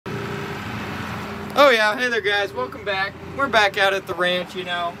Oh yeah, hey there guys, welcome back. We're back out at the ranch, you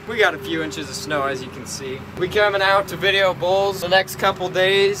know. We got a few inches of snow as you can see. We coming out to video bulls the next couple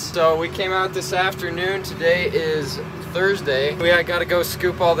days. So we came out this afternoon. Today is Thursday. We gotta go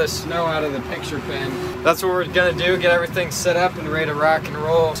scoop all this snow out of the picture pen. That's what we're gonna do, get everything set up and ready to rock and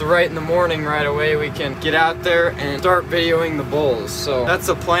roll. So right in the morning, right away, we can get out there and start videoing the bulls. So that's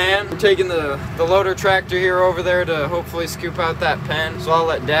the plan. We're taking the loader tractor here over there to hopefully scoop out that pen. So I'll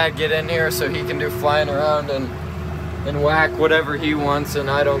let Dad get in here so he can do flying around and whack whatever he wants and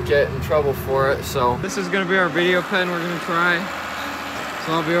I don't get in trouble for it. So this is gonna be our video pen we're gonna try.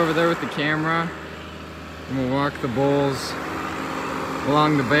 So I'll be over there with the camera and we'll walk the bulls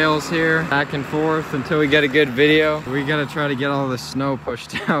along the bales here, back and forth until we get a good video. We gotta try to get all the snow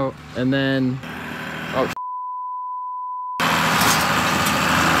pushed out and then, oh,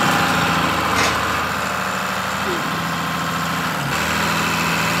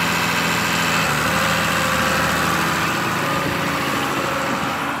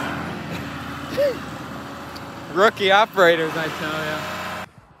 rookie operators, I tell ya.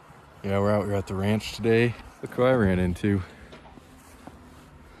 Yeah, we're out here at the ranch today. Look who I ran into.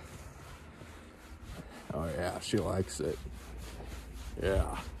 Oh yeah, she likes it.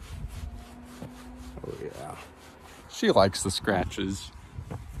 Yeah. Oh yeah. She likes the scratches.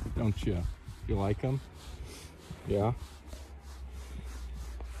 Don't you? You like them? Yeah.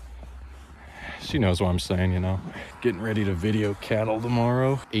 She knows what I'm saying, you know. Getting ready to video cattle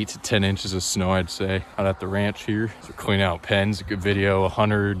tomorrow. 8 to 10 inches of snow, I'd say, out at the ranch here. So clean out pens, a good video,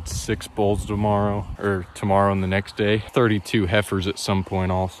 106 bulls tomorrow, or tomorrow and the next day. 32 heifers at some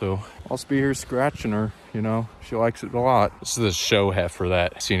point also. I'll just be here scratching her, you know. She likes it a lot. This is the show heifer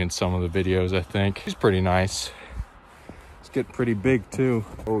that I've seen in some of the videos, I think. She's pretty nice. It's getting pretty big too.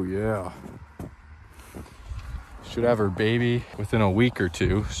 Oh yeah. Should have her baby within a week or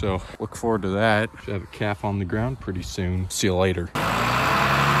two, so look forward to that. Should have a calf on the ground pretty soon. See you later. Oh!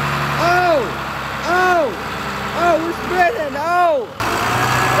 Oh! Oh, we're spinning! Oh!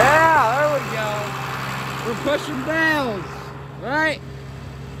 Yeah, there we go. We're pushing bales, right?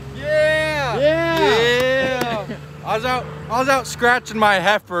 Yeah! Yeah! Yeah! I was out scratching my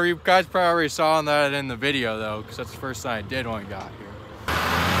heifer. You guys probably already saw that in the video though, because that's the first thing I did when I got here.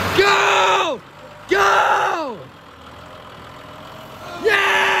 Go! Go!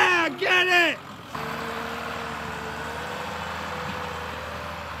 Yeah! Get it!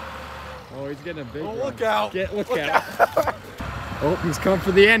 Oh, he's getting a big one. Look out! Look out. Oh, he's come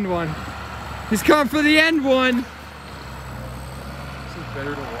for the end one. He's come for the end one. This is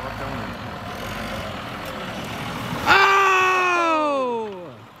better to walk on. Oh!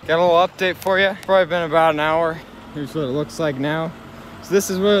 Got a little update for you. Probably been about an hour. Here's what it looks like now. So this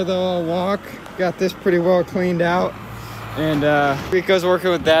is where they'll all walk. Got this pretty well cleaned out. And Rico's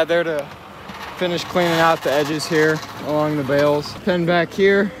working with Dad there to finish cleaning out the edges here along the bales. Pen back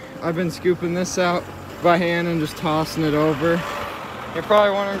here. I've been scooping this out by hand and just tossing it over. You're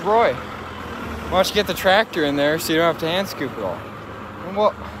probably wondering, Roy, why don't you get the tractor in there so you don't have to hand scoop it all?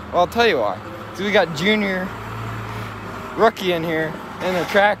 Well, I'll tell you why. So we got Junior, Rookie in here, and the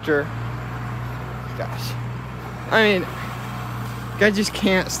tractor. Gosh. I mean, guy just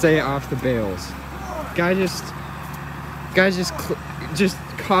can't stay off the bales. Guy's just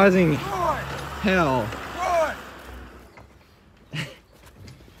causing hell.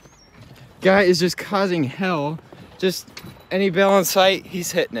 Guy is just causing hell. Just any bale in sight, he's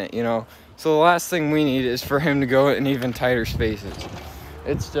hitting it, you know. So the last thing we need is for him to go in even tighter spaces.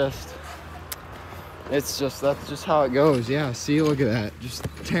 That's just how it goes. Yeah, see, look at that. Just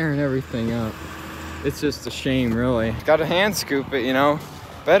tearing everything up. It's just a shame, really. Got to hand scoop it, you know.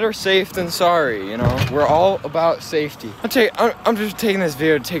 Better safe than sorry, you know. We're all about safety. I'm just taking this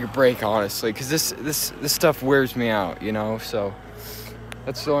video to take a break, honestly, because this stuff wears me out, you know. So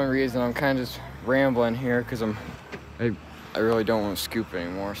that's the only reason I'm kind of just rambling here, because I really don't want to scoop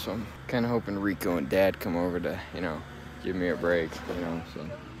anymore. So I'm kind of hoping Rico and Dad come over to, you know, give me a break, you know. So,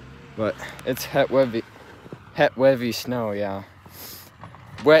 but it's heavy snow, yeah.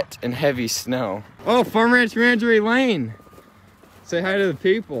 Wet and heavy snow. Oh, Farm Ranch Menagerie Lane. Say hi to the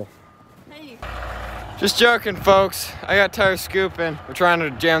people. Hey. Just joking, folks. I got tired scooping. We're trying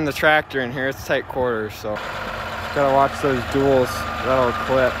to jam the tractor in here. It's tight quarters, so gotta watch those duels. That'll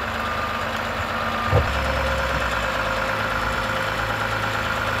clip.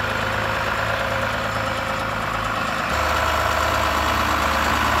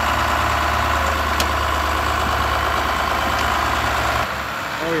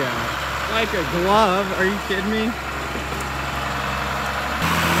 Oh yeah, like a glove. Are you kidding me?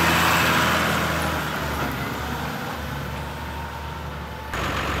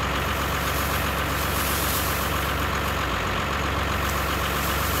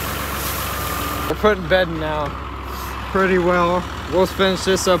 We're putting bedding now pretty well. We'll finish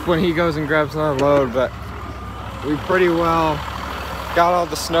this up when he goes and grabs another load, but we pretty well got all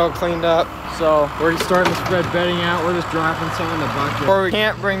the snow cleaned up. So we're starting to spread bedding out. We're just dropping some in the bucket. Or we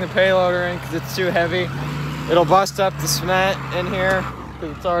can't bring the payloader in because it's too heavy. It'll bust up the cement in here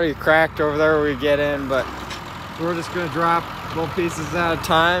because it's already cracked over there where we get in, but we're just gonna drop little pieces at a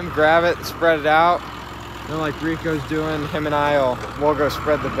time, grab it, spread it out. And like Rico's doing, him and we'll go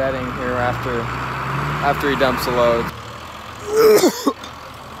spread the bedding here after he dumps the loads.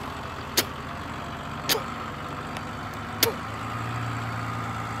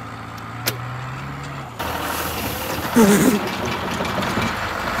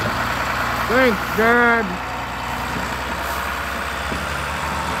 Thanks, Dad.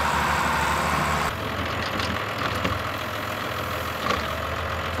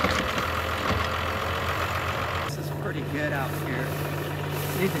 This is pretty good out here.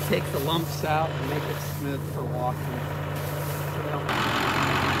 Need to take the lumps out and make it smooth for walking.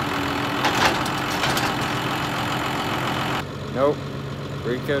 Nope.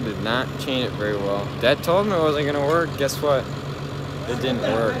 Rico did not chain it very well. Dad told him it wasn't gonna work. Guess what? It didn't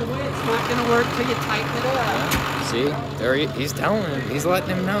work. Right away. It's not gonna work till you tighten it up. See? There he's telling him. He's letting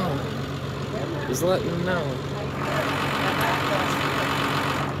him know. He's letting him know.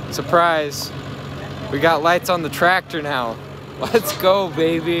 Surprise. We got lights on the tractor now. Let's go,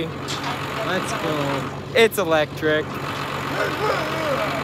 baby. Let's go. It's electric.